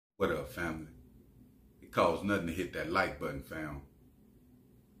What up, family? It costs nothing to hit that like button, fam.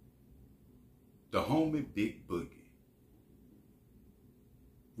 The homie Big Boogie.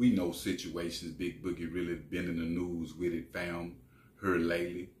 We know situations Big Boogie really been in the news with it, fam. Heard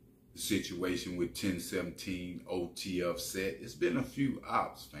lately. The situation with 1017 OTF set. It's been a few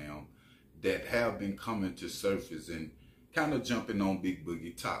ops, fam, that have been coming to surface and kind of jumping on Big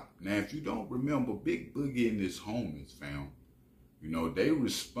Boogie top. Now, if you don't remember, Big Boogie and his homies, fam, they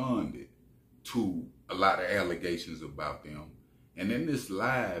responded to a lot of allegations about them. And in this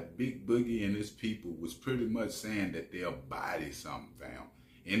live, Big Boogie and his people was pretty much saying that they'll body something, fam.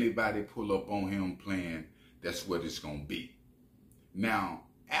 Anybody pull up on him playing, that's what it's going to be. Now,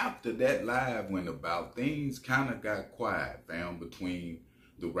 after that live went about, things kind of got quiet, fam, between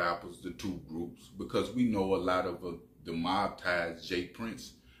the rappers, the two groups, because we know a lot of the mob ties, J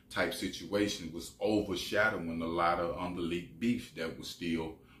Prince type situation was overshadowing a lot of underleaked beef that was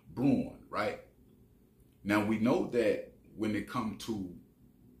still brewing, right? Now, we know that when it comes to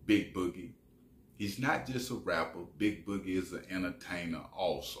Big Boogie, he's not just a rapper. Big Boogie is an entertainer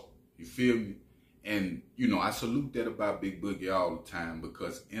also. You feel me? And, I salute that about Big Boogie all the time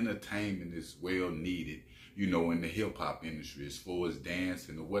because entertainment is well needed, in the hip-hop industry as far as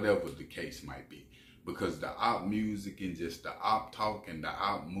dancing or whatever the case might be. Because the op music and just the op talk and the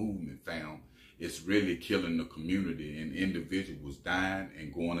op movement, fam, it's really killing the community and individuals dying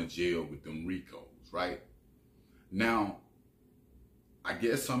and going to jail with them Ricos, right? Now, I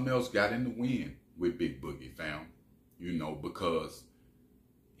guess something else got in the wind with Big Boogie, fam, because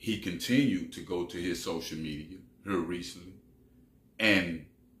he continued to go to his social media here recently and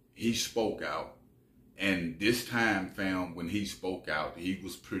he spoke out. And this time, fam, when he spoke out, he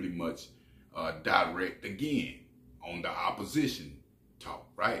was pretty much direct again on the opposition talk,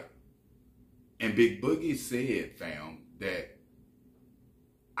 right? And Big Boogie said, fam, that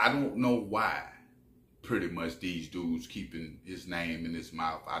I don't know why pretty much these dudes keeping his name in his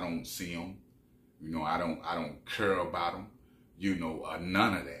mouth. I don't see them. I don't care about them.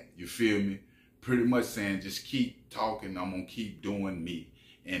 None of that. You feel me? Pretty much saying just keep talking. I'm going to keep doing me.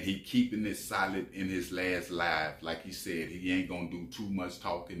 And he keeping it solid in his last live. Like he said, he ain't going to do too much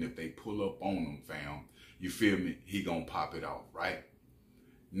talking. If they pull up on him, fam, you feel me? He going to pop it off, right?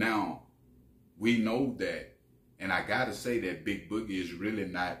 Now, we know that, and I got to say that Big Boogie is really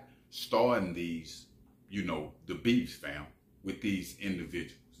not starting these, the beefs, fam, with these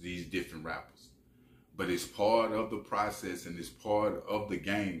individuals, these different rappers. But it's part of the process and it's part of the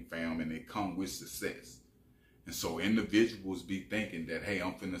game, fam, and it come with success. And so individuals be thinking that, hey,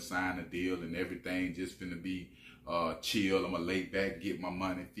 I'm finna sign a deal and everything just finna be chill. I'm gonna lay back, get my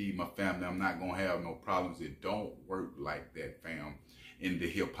money, feed my family. I'm not gonna have no problems. It don't work like that, fam, in the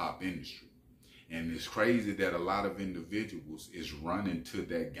hip hop industry. And it's crazy that a lot of individuals is running to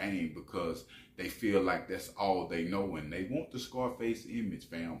that game because they feel like that's all they know. And they want the Scarface image,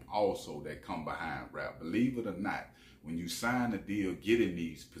 fam, also that come behind rap. Believe it or not, when you sign a deal, get in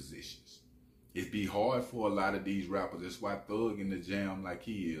these positions. It'd be hard for a lot of these rappers. That's why Thug in the jam like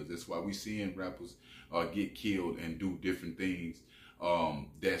he is. That's why we seeing rappers get killed and do different things.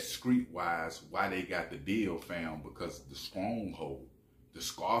 That's streetwise why they got the deal, fam, because the stronghold, the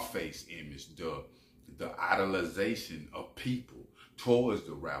Scarface image, the idolization of people towards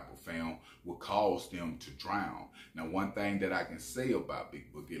the rapper, fam, will cause them to drown. Now, one thing that I can say about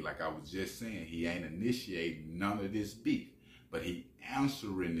Big Boogie, like I was just saying, he ain't initiating none of this beef. But he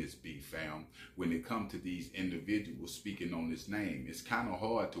answering this beef, fam, when it comes to these individuals speaking on his name. It's kind of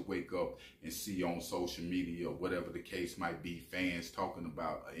hard to wake up and see on social media or whatever the case might be, fans talking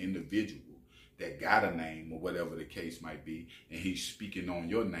about an individual that got a name or whatever the case might be, and he's speaking on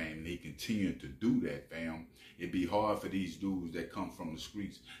your name and he continuing to do that, fam. It'd be hard for these dudes that come from the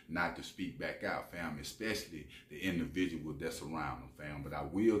streets not to speak back out, fam, especially the individual that's around them, fam. But I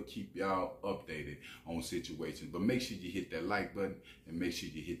will keep y'all updated on situations. But make sure you hit that like button and make sure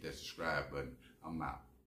you hit that subscribe button. I'm out.